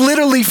 You will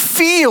literally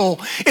feel,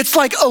 it's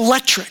like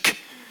electric.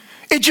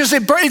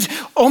 It burns.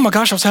 Oh my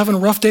gosh, I was having a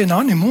rough day.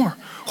 Not anymore.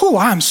 Oh,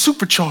 I'm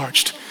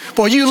supercharged.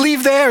 Boy, you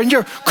leave there and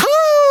you're,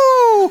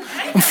 cool,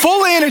 I'm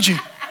full of energy.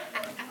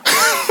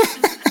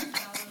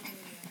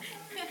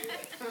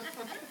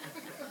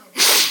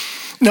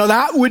 Now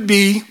that would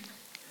be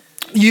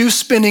you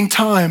spending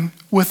time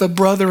with a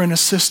brother and a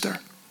sister.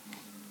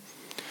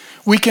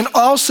 We can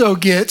also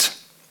get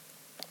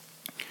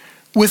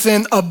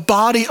within a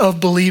body of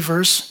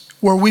believers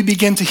where we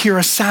begin to hear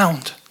a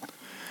sound.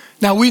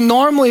 Now we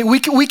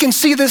can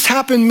see this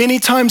happen many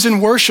times in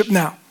worship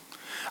now.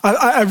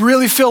 I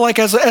really feel like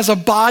as a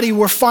body,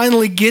 we're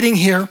finally getting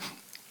here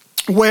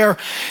where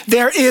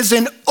there is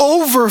an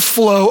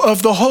overflow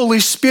of the Holy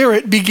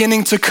Spirit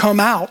beginning to come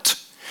out.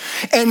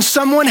 And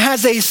someone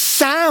has a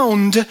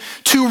sound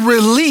to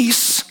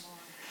release,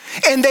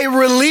 and they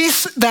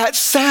release that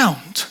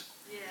sound.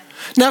 Yeah.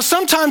 Now,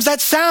 sometimes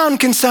that sound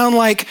can sound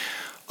like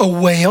a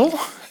wail,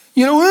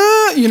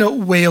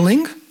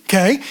 wailing,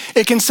 okay?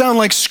 It can sound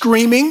like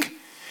screaming.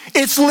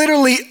 It's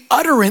literally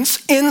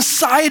utterance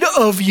inside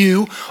of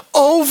you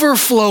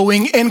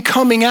overflowing and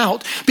coming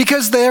out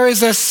because there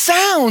is a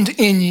sound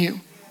in you.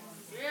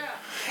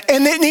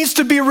 And it needs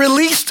to be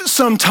released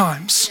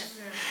sometimes.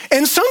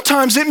 And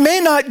sometimes it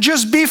may not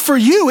just be for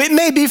you, it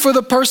may be for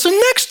the person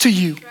next to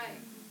you.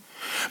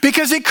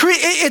 Because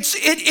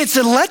it's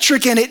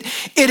electric and it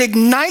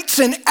ignites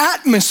an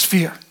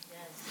atmosphere.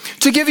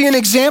 To give you an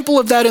example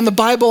of that in the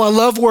Bible, I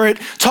love where it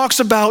talks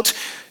about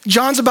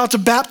John's about to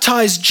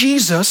baptize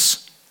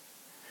Jesus.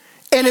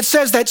 And it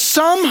says that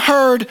some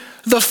heard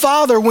the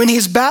Father when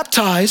he's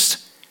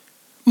baptized,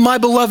 my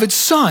beloved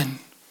Son.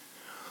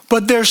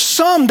 But there's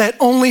some that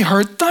only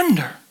heard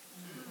thunder.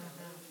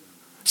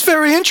 It's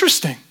very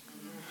interesting.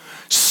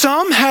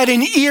 Some had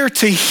an ear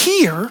to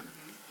hear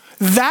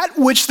that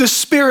which the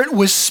Spirit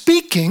was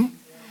speaking,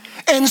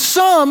 and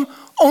some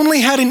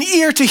only had an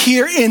ear to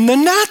hear in the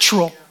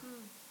natural.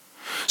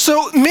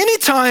 So many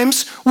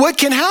times what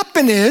can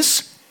happen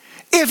is,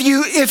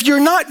 if you're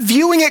not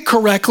viewing it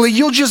correctly,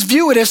 you'll just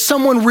view it as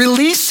someone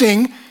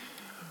releasing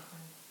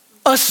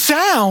a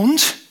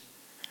sound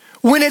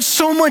when it's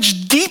so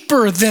much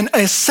deeper than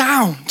a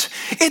sound.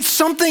 It's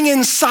something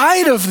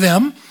inside of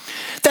them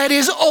that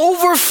is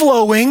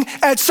overflowing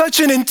at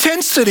such an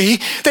intensity,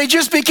 they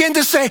just begin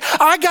to say,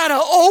 I gotta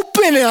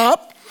open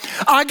up,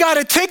 I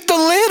gotta take the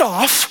lid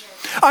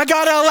off, I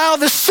gotta allow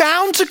the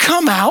sound to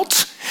come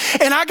out,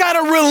 and I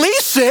gotta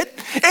release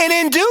it, and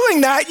in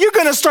doing that, you're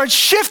gonna start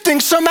shifting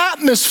some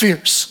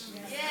atmospheres.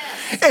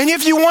 Yes. And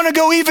if you wanna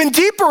go even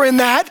deeper in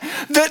that,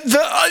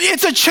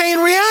 it's a chain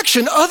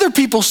reaction. Other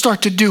people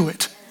start to do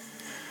it.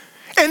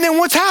 And then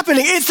what's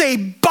happening? It's a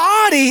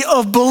body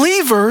of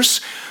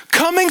believers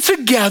coming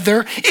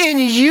together in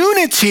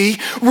unity,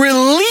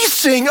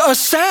 releasing a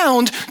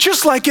sound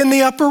just like in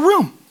the upper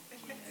room.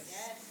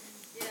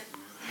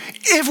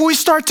 If we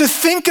start to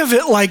think of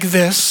it like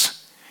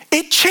this,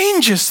 it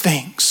changes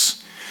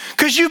things.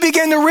 Because you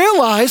begin to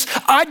realize,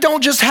 I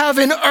don't just have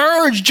an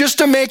urge just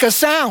to make a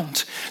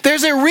sound.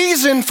 There's a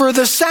reason for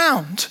the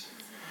sound.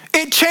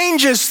 It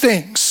changes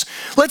things.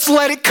 Let's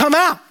let it come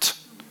out.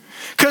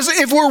 Because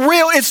if we're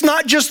real, it's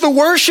not just the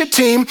worship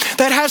team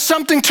that has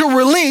something to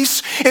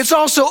release. It's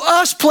also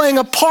us playing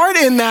a part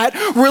in that,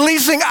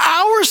 releasing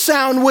our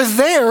sound with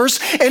theirs.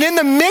 And in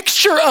the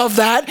mixture of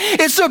that,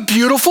 it's a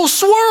beautiful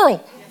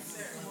swirl.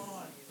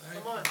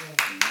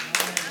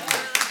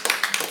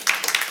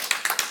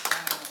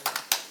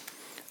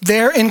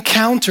 Their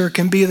encounter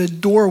can be the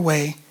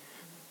doorway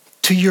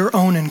to your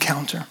own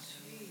encounter.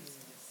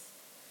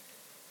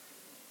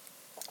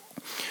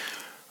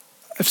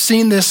 I've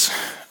seen this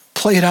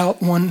played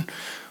out one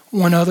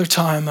other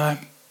time.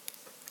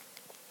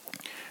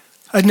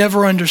 I'd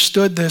never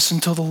understood this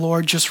until the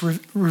Lord just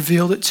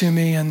revealed it to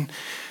me and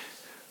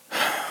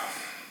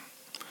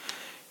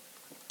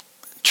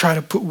try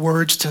to put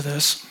words to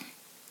this.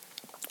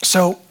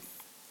 So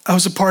I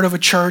was a part of a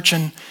church,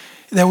 and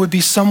there would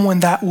be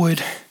someone that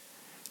would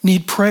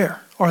need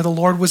prayer, or the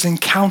Lord was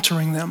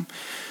encountering them.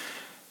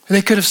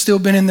 They could have still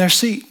been in their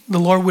seat. The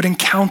Lord would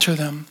encounter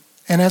them.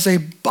 And as a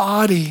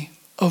body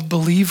of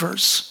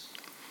believers,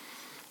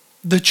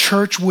 the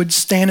church would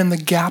stand in the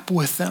gap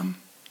with them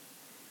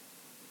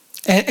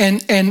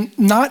and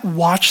not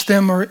watch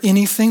them or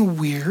anything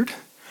weird,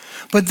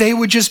 but they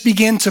would just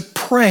begin to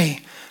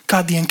pray,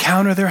 God, the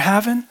encounter they're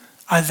having,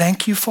 I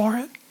thank you for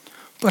it,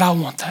 but I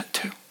want that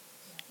too.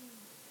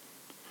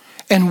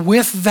 And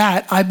with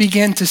that, I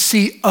began to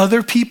see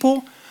other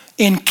people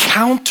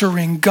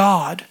encountering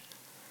God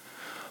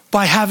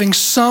by having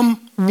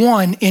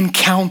someone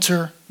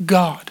encounter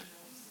God.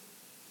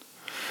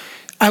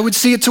 I would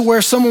see it to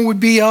where someone would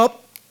be up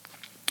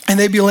and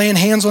they'd be laying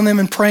hands on them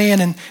and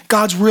praying, and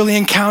God's really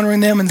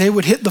encountering them, and they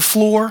would hit the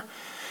floor.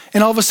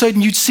 And all of a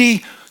sudden you'd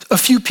see a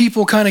few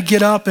people kind of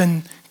get up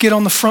and get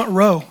on the front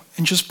row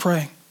and just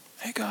pray.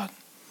 Hey God,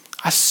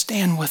 I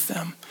stand with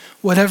them.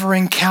 Whatever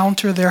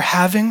encounter they're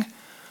having,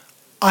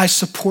 I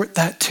support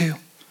that too.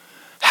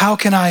 How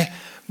can I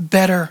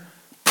better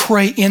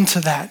pray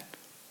into that?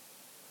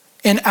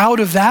 And out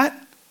of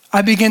that,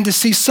 I begin to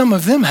see some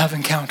of them have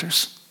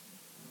encounters.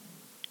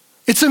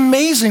 It's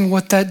amazing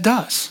what that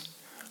does.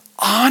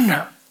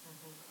 Honor.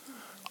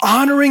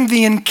 Honoring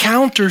the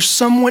encounter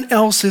someone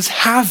else is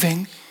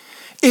having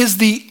is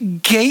the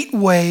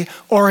gateway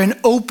or an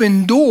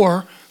open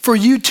door for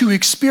you to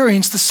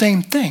experience the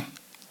same thing.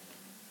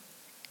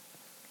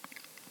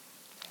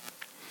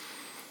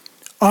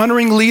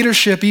 Honoring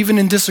leadership, even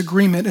in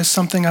disagreement, is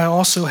something I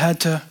also had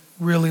to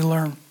really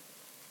learn.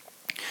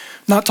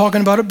 Not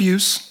talking about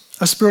abuse.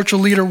 A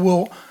spiritual leader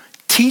will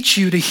teach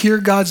you to hear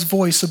God's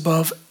voice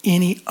above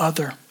any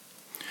other.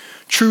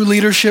 True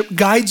leadership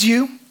guides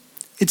you.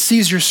 It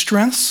sees your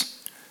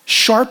strengths,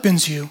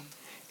 sharpens you,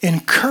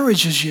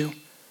 encourages you.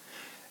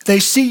 They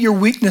see your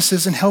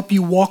weaknesses and help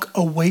you walk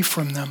away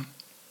from them.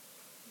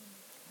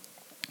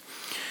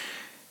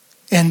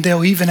 And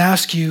they'll even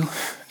ask you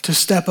to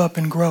step up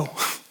and grow,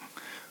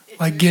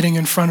 like getting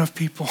in front of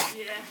people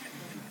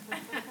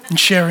and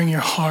sharing your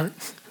heart,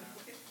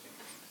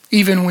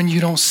 even when you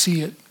don't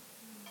see it.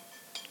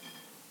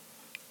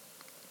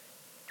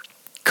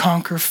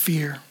 Conquer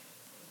fear.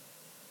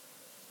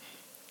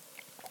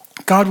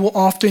 God will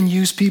often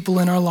use people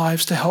in our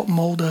lives to help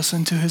mold us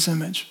into his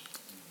image.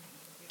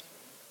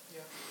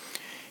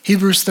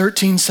 Hebrews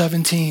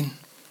 13:17.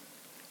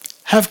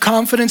 Have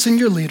confidence in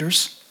your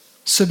leaders,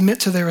 submit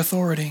to their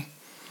authority,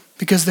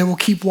 because they will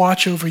keep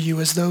watch over you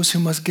as those who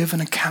must give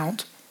an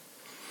account.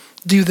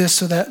 Do this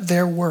so that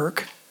their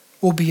work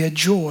will be a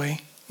joy,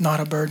 not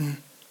a burden.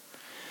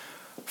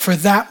 For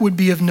that would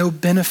be of no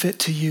benefit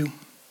to you.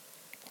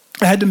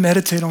 I had to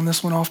meditate on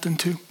this one often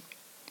too.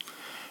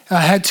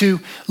 I had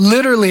to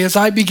literally, as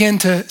I began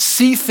to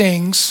see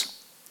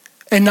things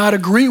and not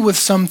agree with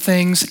some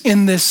things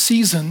in this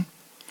season,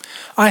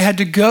 I had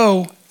to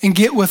go and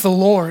get with the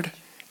Lord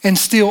and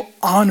still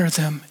honor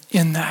them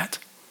in that.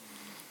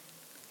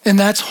 And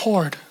that's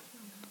hard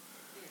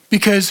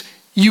because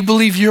you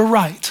believe you're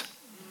right.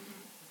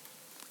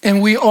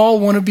 And we all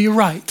want to be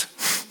right.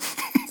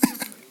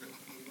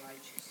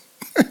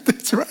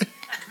 That's right.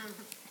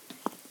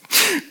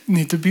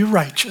 Need to be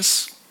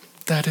righteous.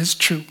 That is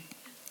true.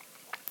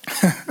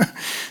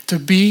 To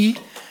be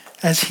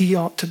as he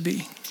ought to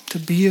be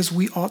as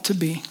we ought to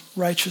be,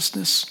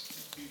 righteousness.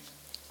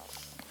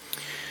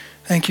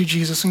 Thank you,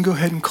 Jesus. And go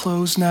ahead and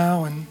close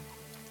now. And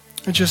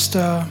I just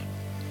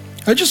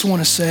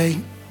want to say,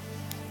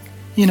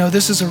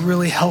 this is a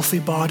really healthy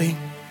body.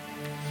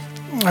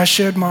 I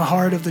shared my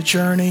heart of the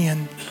journey,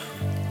 and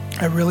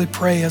I really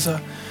pray as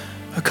a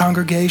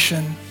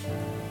congregation,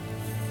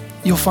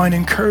 you'll find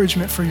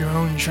encouragement for your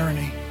own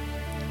journey.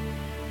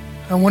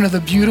 And one of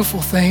the beautiful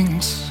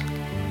things,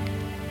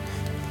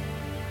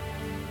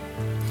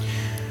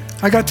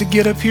 I got to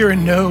get up here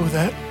and know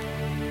that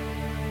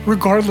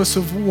regardless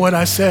of what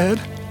I said,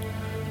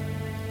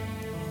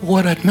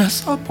 what I'd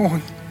mess up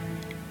on,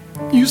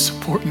 you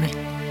support me.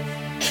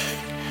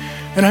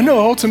 And I know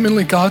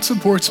ultimately God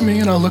supports me,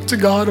 and I look to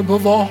God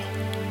above all,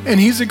 and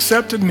he's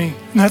accepted me,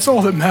 and that's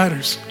all that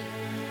matters.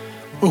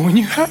 But when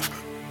you have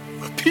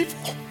a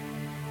people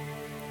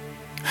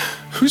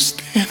who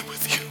stand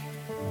with you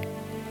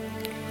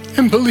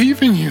and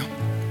believe in you,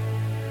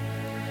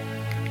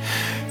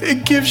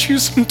 it gives you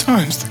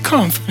sometimes the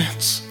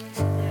confidence.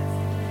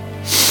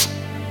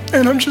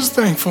 And I'm just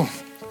thankful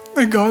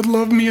that God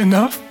loved me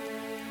enough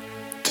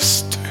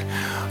to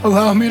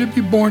allow me to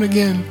be born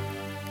again.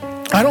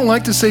 I don't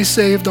like to say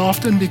saved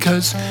often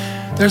because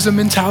there's a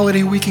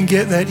mentality we can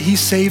get that he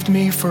saved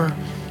me for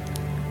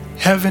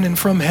heaven and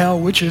from hell,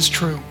 which is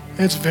true.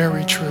 It's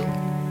very true.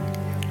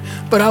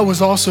 But I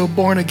was also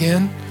born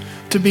again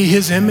to be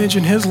his image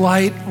and his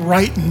light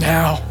right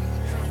now.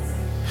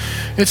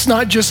 It's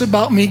not just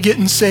about me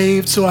getting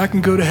saved so I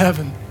can go to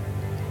heaven.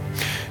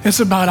 It's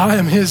about I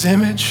am his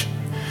image.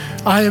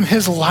 I am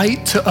his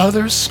light to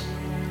others,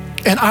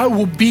 and I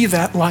will be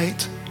that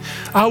light.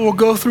 I will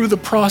go through the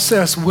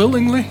process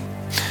willingly.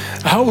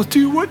 I will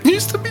do what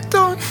needs to be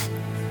done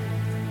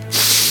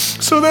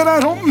so that I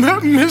don't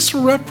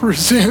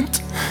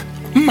misrepresent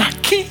my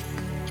King.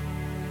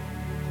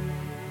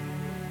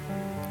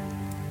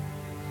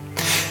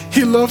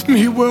 He loved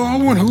me well. I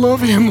want to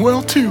love him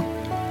well too.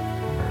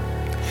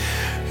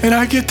 And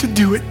I get to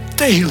do it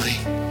daily.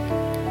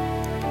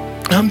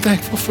 I'm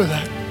thankful for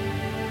that.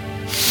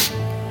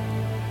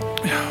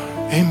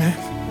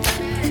 Amen.